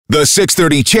The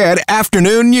 6:30 CHED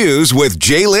Afternoon News with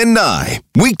Jaylen Nye.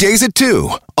 Weekdays at 2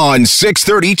 on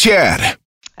 6:30 CHED.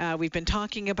 We've been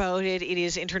talking about it. It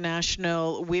is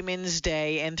International Women's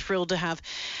Day, and thrilled to have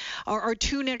our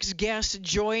two next guests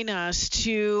join us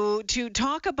to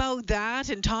talk about that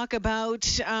and talk about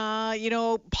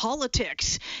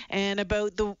politics and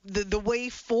about the way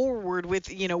forward with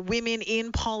women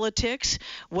in politics,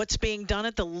 what's being done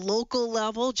at the local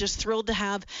level. Just thrilled to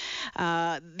have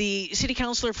the City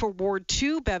Councillor for Ward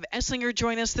 2, Bev Esslinger,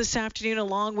 join us this afternoon,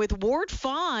 along with Ward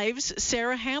 5's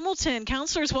Sarah Hamilton.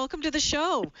 Councillors, welcome to the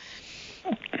show.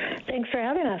 Thanks for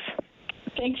having us.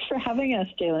 Thanks for having us,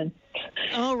 Jaylen.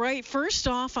 All right. First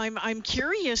off, I'm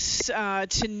curious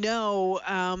to know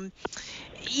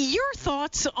your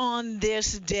thoughts on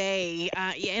this day.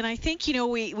 And I think,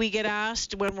 we get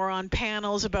asked when we're on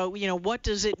panels about, what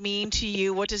does it mean to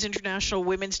you? What does International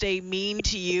Women's Day mean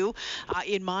to you?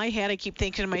 In my head, I keep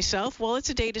thinking to myself, well, it's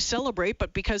a day to celebrate,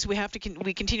 but because we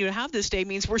continue to have this day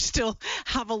means we're still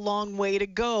have a long way to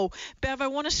go. Bev, I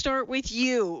want to start with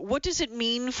you. What does it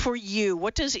mean for you?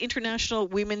 What does International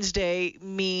Women's Day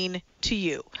mean to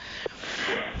you?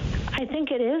 I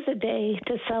think it is a day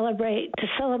to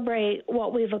celebrate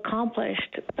what we've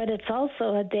accomplished, but it's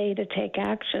also a day to take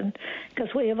action because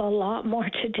we have a lot more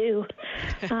to do.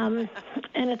 And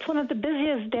it's one of the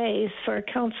busiest days for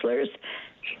councillors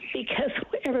because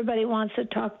everybody wants to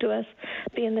talk to us,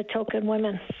 being the token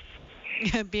women.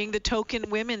 Being the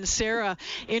token women, Sarah,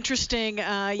 interesting.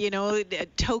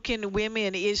 Token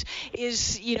women is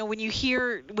when you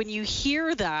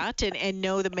hear that and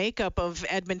know the makeup of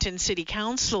Edmonton City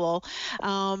Council,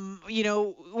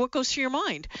 what goes through your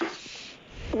mind?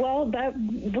 Well, that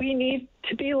we need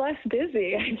to be less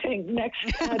busy. I think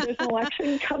there's an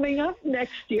election coming up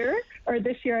next year, or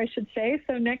this year, I should say.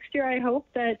 So next year, I hope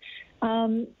that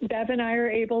Bev and I are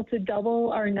able to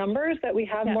double our numbers, that we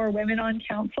have more women on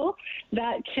council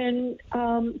that can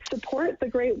support the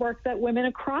great work that women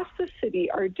across the city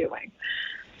are doing.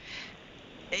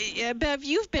 Bev,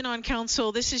 you've been on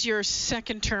council. This is your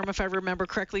second term, if I remember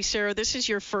correctly. Sarah, this is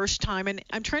your first time. And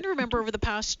I'm trying to remember over the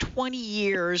past 20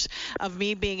 years of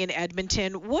me being in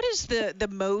Edmonton, what is the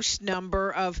most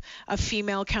number of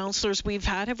female councillors we've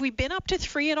had? Have we been up to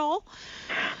 3 at all?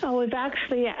 Oh,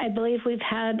 I believe we've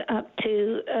had up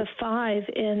to 5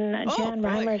 in Jan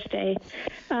Reimer's day.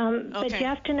 But you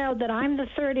have to know that I'm the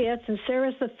 30th and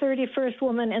Sarah's the 31st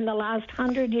woman in the last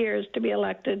 100 years to be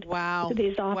elected to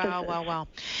these offices. Wow.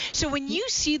 So when you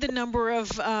see the number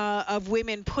of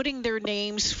women putting their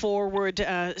names forward,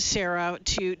 Sarah,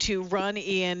 to run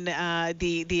in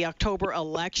the October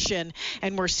election,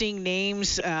 and we're seeing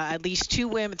names, at least 3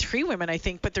 women, I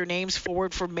think, put their names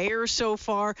forward for mayor so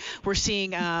far. We're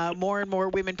seeing more and more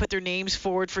women put their names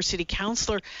forward for city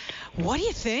councillor. What do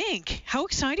you think? How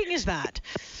exciting is that?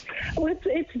 Well,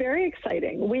 it's very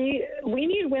exciting. We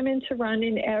need women to run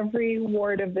in every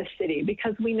ward of the city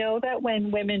because we know that when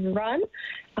women run,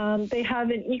 they have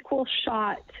an equal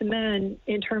shot to men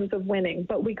in terms of winning.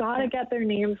 But we got to get their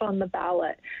names on the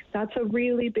ballot. That's a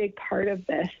really big part of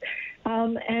this.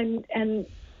 And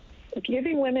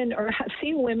giving women or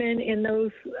seeing women in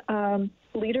those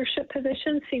leadership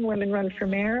positions, seeing women run for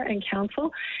mayor and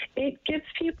council, it gives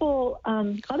people,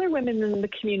 other women in the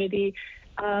community,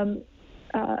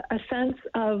 a sense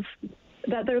of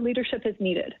that their leadership is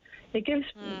needed. It gives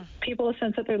people a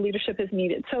sense that their leadership is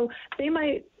needed. So they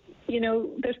might,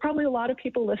 there's probably a lot of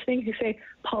people listening who say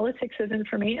politics isn't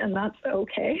for me, and that's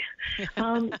okay.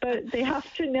 But they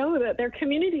have to know that their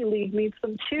community league needs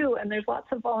them too, and there's lots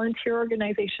of volunteer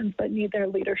organizations that need their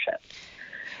leadership.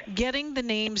 Getting the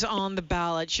names on the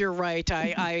ballot, you're right.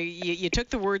 You took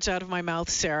the words out of my mouth,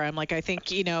 Sarah. I'm like, I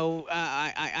think,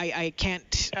 I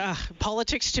can't.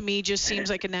 Politics to me just seems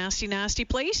like a nasty, nasty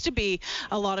place to be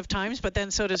a lot of times. But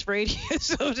then so does radio.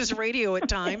 So does radio at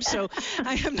times. So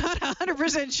I am not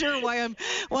 100% sure why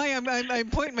I'm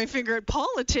pointing my finger at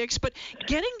politics. But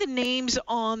getting the names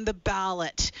on the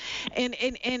ballot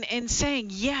and saying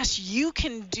yes, you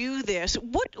can do this.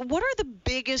 What are the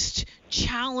biggest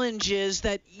challenges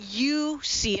that you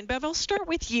see, and Bev, I'll start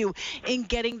with you, in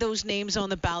getting those names on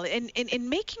the ballot and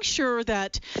making sure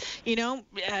that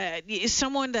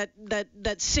someone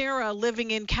that Sarah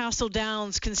living in Castle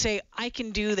Downs can say, I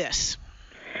can do this?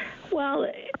 Well,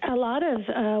 a lot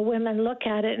of women look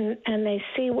at it and they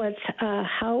see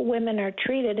how women are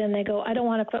treated, and they go, I don't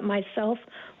want to put myself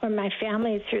or my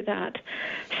family through that.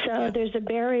 So there's a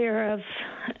barrier of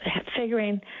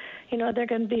figuring, they're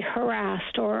going to be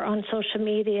harassed or on social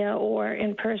media or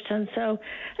in person. So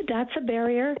that's a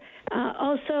barrier.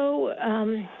 Also,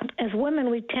 as women,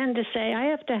 we tend to say, I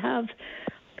have to have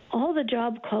all the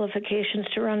job qualifications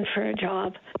to run for a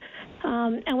job.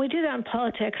 And we do that in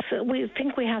politics. We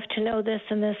think we have to know this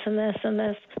and this and this and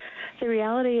this. The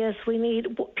reality is we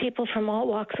need people from all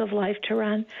walks of life to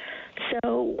run.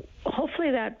 So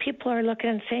hopefully that people are looking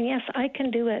and saying, yes, I can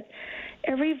do it.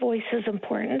 Every voice is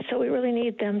important, so we really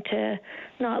need them to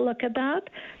not look at that.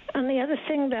 And the other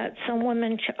thing that some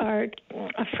women are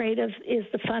afraid of is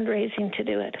the fundraising to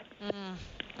do it.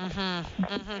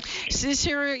 So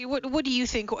Sarah, what do you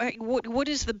think? What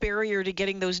is the barrier to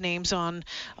getting those names on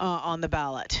the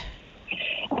ballot?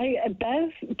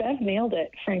 Bev nailed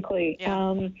it, frankly.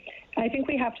 Yeah. I think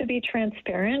we have to be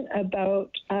transparent about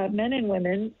men and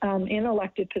women in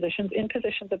elected positions, in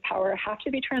positions of power, have to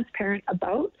be transparent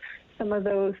about some of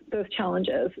those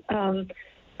challenges.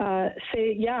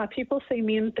 People say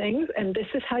mean things, and this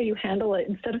is how you handle it,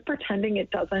 instead of pretending it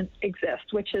doesn't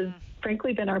exist, which has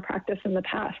frankly been our practice in the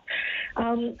past.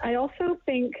 I also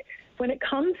think when it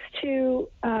comes to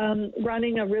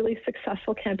running a really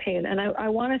successful campaign, and I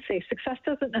want to say success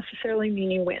doesn't necessarily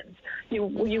mean you win.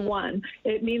 You won.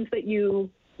 It means that you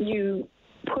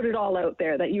put it all out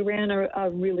there, that you ran a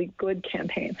really good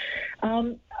campaign.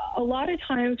 A lot of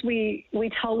times we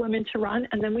tell women to run,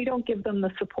 and then we don't give them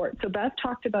the support. So Beth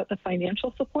talked about the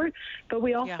financial support, but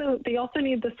they also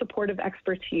need the support of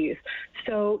expertise.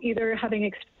 So either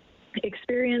having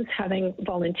experience, having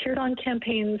volunteered on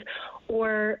campaigns,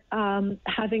 or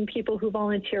having people who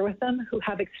volunteer with them who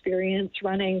have experience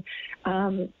running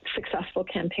successful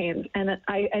campaigns. And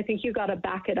I think you got to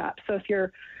back it up. So if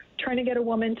you're trying to get a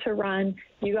woman to run,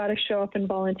 you got to show up and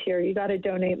volunteer. You got to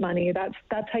donate money. That's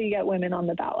how you get women on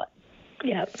the ballot.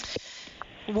 Yep.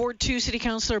 Ward 2 City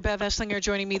Councillor Bev Esslinger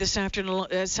joining me this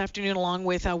afternoon along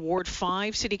with Ward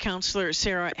 5 City Councillor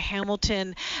Sarah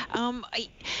Hamilton. I'm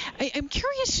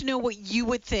curious to know what you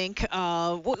would think.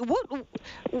 How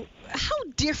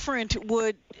different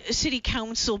would City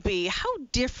Council be? How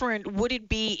different would it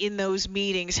be in those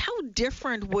meetings? How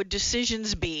different would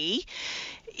decisions be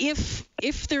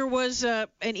if there was an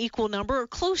equal number or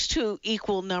close to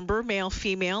equal number, male,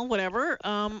 female, whatever,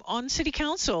 on City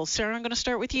Council? Sarah, I'm going to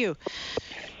start with you.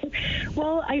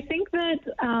 Well, I think that,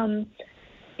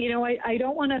 I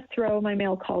don't want to throw my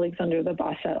male colleagues under the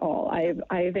bus at all.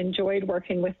 I've enjoyed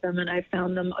working with them, and I've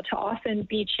found them to often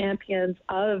be champions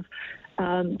of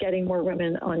getting more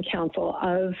women on council,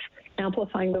 of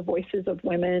amplifying the voices of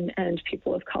women and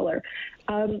people of color.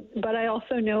 But I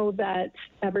also know that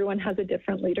everyone has a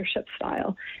different leadership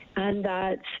style, and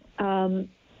that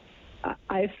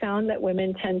I've found that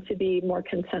women tend to be more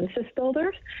consensus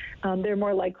builders. They're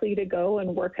more likely to go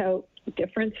and work out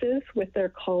differences with their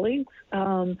colleagues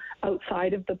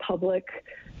outside of the public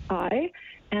eye.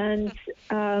 And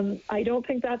I don't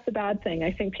think that's a bad thing.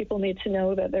 I think people need to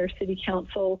know that their city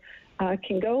council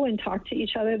can go and talk to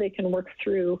each other. They can work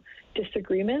through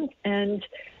disagreements, and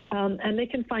they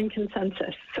can find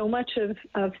consensus. So much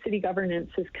of city governance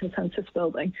is consensus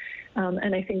building.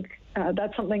 And I think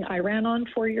that's something I ran on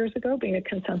 4 years ago, being a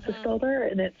consensus builder,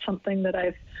 and it's something that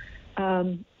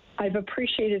I've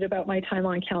appreciated about my time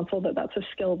on council, that's a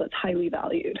skill that's highly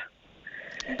valued.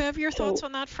 Bev, your thoughts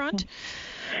on that front?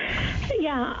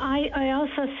 Yeah, I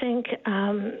also think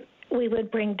we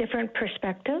would bring different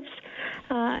perspectives.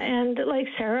 And like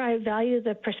Sarah, I value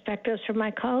the perspectives from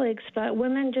my colleagues, but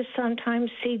women just sometimes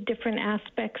see different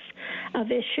aspects of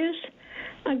issues.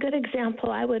 A good example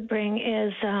I would bring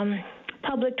is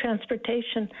public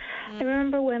transportation. I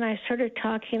remember when I started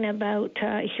talking about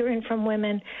hearing from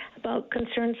women about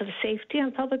concerns of safety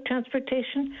on public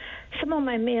transportation, some of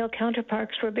my male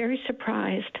counterparts were very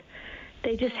surprised.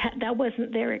 They just that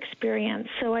wasn't their experience.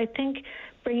 So I think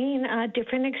bringing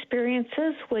different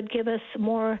experiences would give us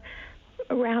more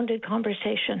rounded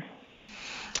conversation.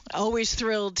 Always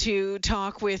thrilled to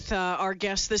talk with our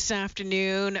guests this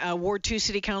afternoon, Ward 2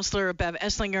 City Councillor Bev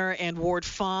Esslinger and Ward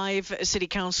 5 City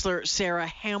Councillor Sarah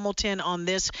Hamilton on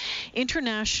this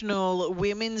International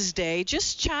Women's Day.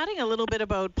 Just chatting a little bit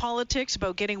about politics,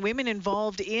 about getting women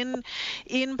involved in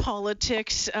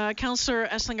politics. Councillor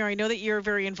Esslinger, I know that you're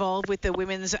very involved with the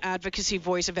Women's Advocacy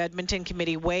Voice of Edmonton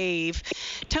Committee, WAVE.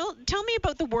 Tell me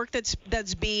about the work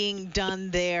that's being done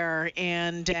there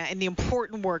and the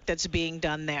important work that's being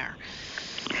done there.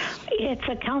 It's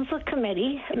a council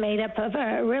committee made up of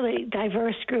a really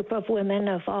diverse group of women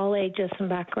of all ages and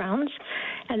backgrounds,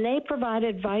 and they provide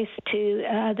advice to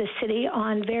the city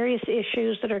on various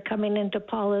issues that are coming into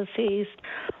policies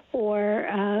or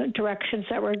directions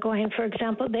that we're going. For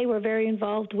example, they were very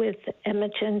involved with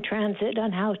Edmonton Transit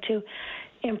on how to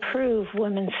improve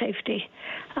women's safety.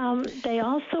 They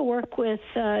also work with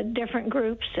different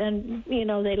groups, and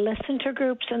they listen to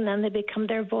groups, and then they become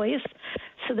their voice.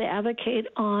 So they advocate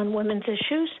on women's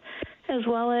issues, as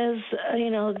well as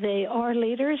they are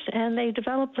leaders and they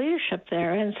develop leadership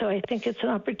there. And so I think it's an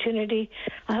opportunity.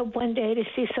 I hope one day to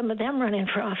see some of them running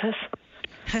for office.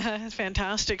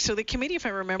 Fantastic. So the committee, if I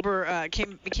remember,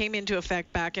 came into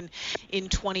effect back in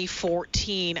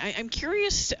 2014. I'm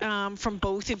curious from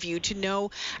both of you to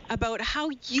know about how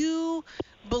you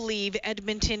believe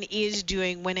Edmonton is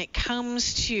doing when it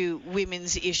comes to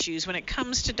women's issues, when it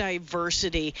comes to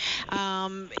diversity.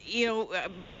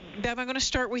 Bev, I'm going to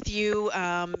start with you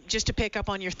just to pick up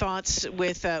on your thoughts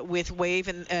with WAVE,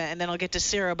 and then I'll get to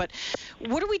Sarah. But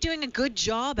what are we doing a good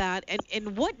job at,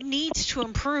 and what needs to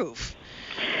improve?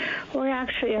 We're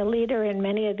actually a leader in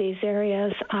many of these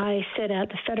areas. I sit at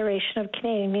the Federation of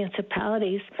Canadian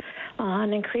Municipalities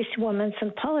on increasing women's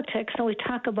in politics, and we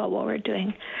talk about what we're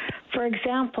doing. For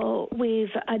example,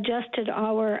 we've adjusted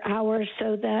our hours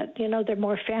so that, they're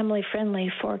more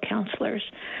family-friendly for councillors.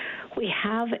 We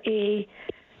have a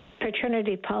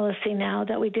paternity policy now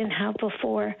that we didn't have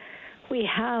before. We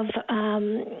have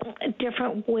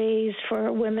different ways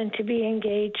for women to be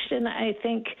engaged, and I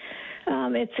think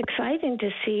it's exciting to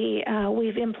see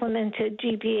we've implemented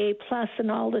GBA Plus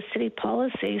in all the city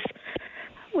policies,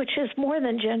 which is more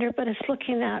than gender, but it's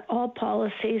looking at all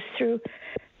policies through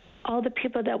all the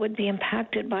people that would be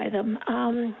impacted by them.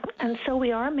 And so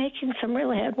we are making some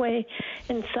real headway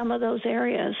in some of those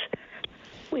areas.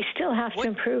 We still have to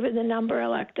improve in the number of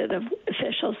elected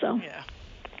officials, though. Yeah.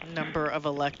 Number of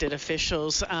elected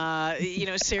officials.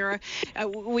 Sarah,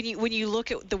 when you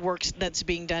look at the work that's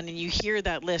being done and you hear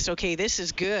that list, okay, this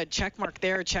is good, check mark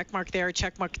there, check mark there,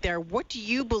 check mark there. What do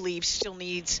you believe still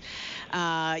needs,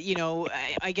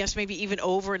 I guess maybe even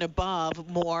over and above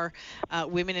more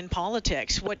women in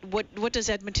politics? What does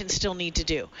Edmonton still need to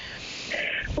do?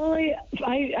 Well,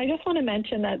 I just want to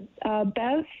mention that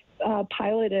Bev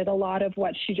piloted a lot of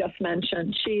what she just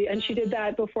mentioned. She did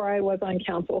that before I was on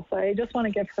council, so I just want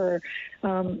to give her,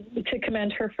 to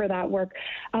commend her for that work.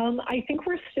 I think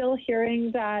we're still hearing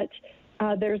that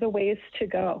there's a ways to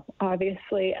go,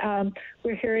 obviously.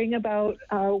 We're hearing about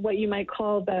what you might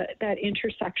call that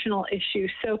intersectional issue.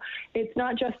 So it's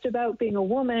not just about being a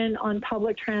woman on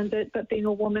public transit, but being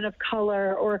a woman of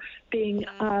color or being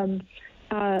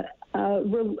a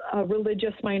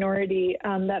religious minority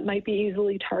that might be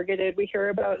easily targeted. We hear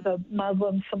about the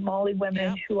Muslim Somali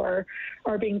women who are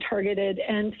being targeted,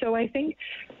 and so I think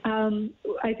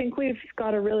we've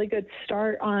got a really good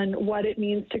start on what it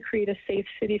means to create a safe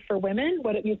city for women,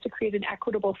 what it means to create an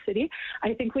equitable city.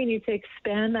 I think we need to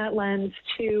expand that lens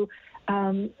to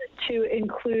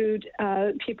include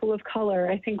people of color.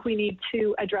 I think we need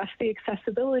to address the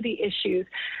accessibility issues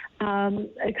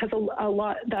because a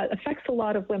lot that affects a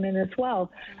lot of women as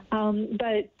well.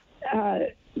 But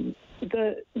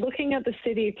looking at the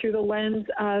city through the lens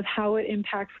of how it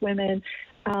impacts women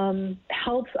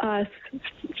helps us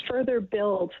further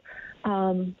build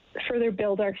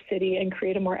our city and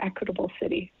create a more equitable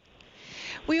city.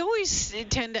 We always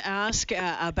tend to ask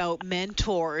about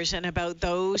mentors and about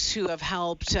those who have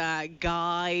helped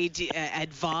guide,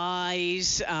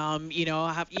 advise,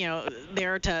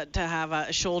 there to have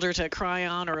a shoulder to cry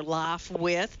on or laugh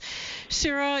with.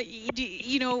 Sarah,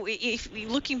 if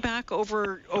looking back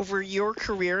over your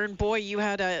career, and boy, you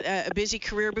had a busy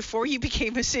career before you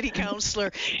became a city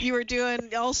councillor. You were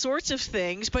doing all sorts of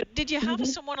things, but did you have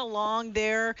someone along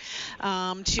there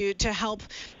to help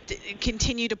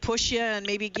continue to push you and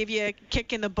maybe give you a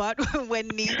kick in the butt when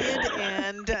needed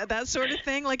and that sort of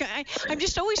thing? Like I'm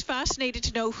just always fascinated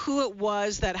to know who it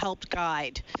was that helped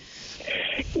guide.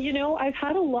 I've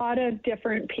had a lot of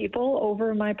different people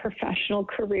over my professional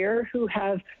career who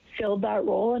have filled that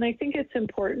role, and I think it's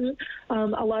important. A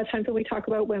lot of times when we talk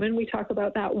about women, we talk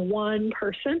about that one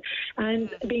person, and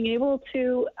being able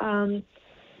to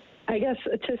I guess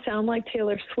to sound like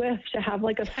Taylor Swift, to have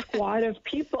like a squad of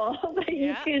people that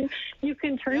you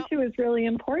can turn to is really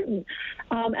important.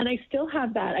 And I still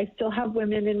have that. I still have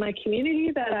women in my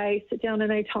community that I sit down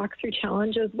and I talk through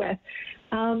challenges with.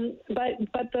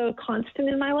 But the constant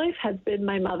in my life has been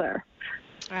my mother.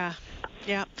 Yeah.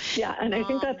 Yeah, and I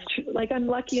think that's true. Like, I'm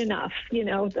lucky enough,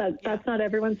 that's not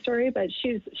everyone's story, but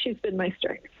she's been my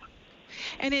strength.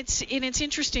 And it's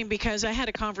interesting because I had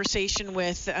a conversation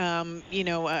with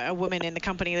a woman in the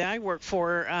company that I work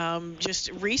for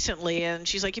just recently, and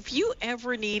she's like, if you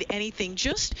ever need anything,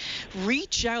 just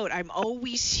reach out. I'm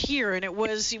always here. And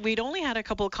we'd only had a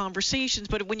couple of conversations,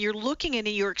 but when you're looking and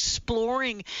you're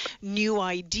exploring new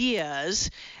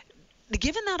ideas,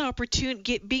 given that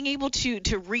opportunity, being able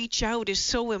to reach out is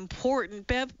so important.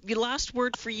 Bev, the last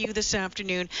word for you this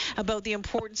afternoon about the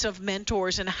importance of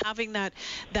mentors and having that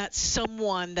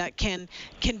someone that can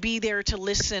be there to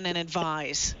listen and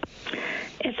advise.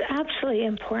 It's absolutely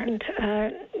important.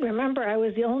 Remember, I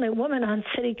was the only woman on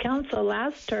city council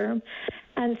last term,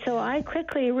 and so I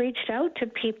quickly reached out to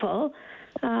people.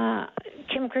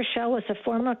 Kim Kershell was a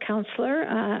former counselor.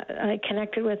 I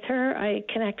connected with her. I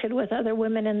connected with other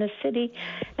women in the city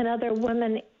and other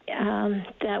women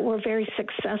that were very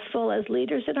successful as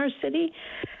leaders in our city,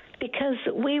 because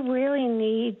we really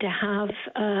need to have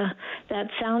that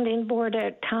sounding board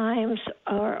at times,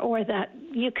 or that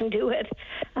you can do it.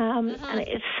 And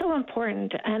it's so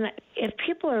important. And if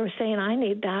people are saying, I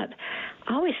need that,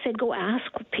 I always said, go ask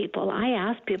people. I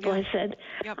asked people, I said,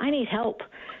 I need help.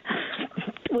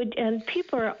 And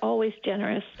people are always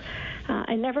generous.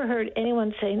 I never heard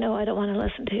anyone say, no, I don't want to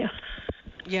listen to you.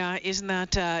 Yeah, isn't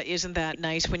that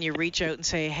nice when you reach out and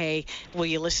say, hey, will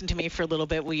you listen to me for a little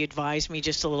bit? Will you advise me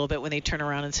just a little bit? When they turn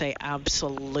around and say,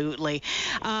 absolutely.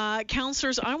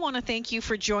 Councillors, I want to thank you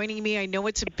for joining me. I know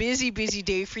it's a busy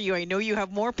day for you. I know you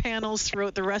have more panels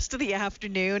throughout the rest of the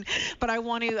afternoon, but I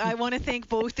want to thank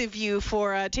both of you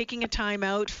for taking a time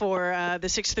out for the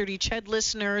 6:30 CHED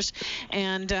listeners,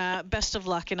 and best of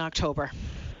luck in October.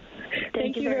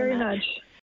 Thank you very much.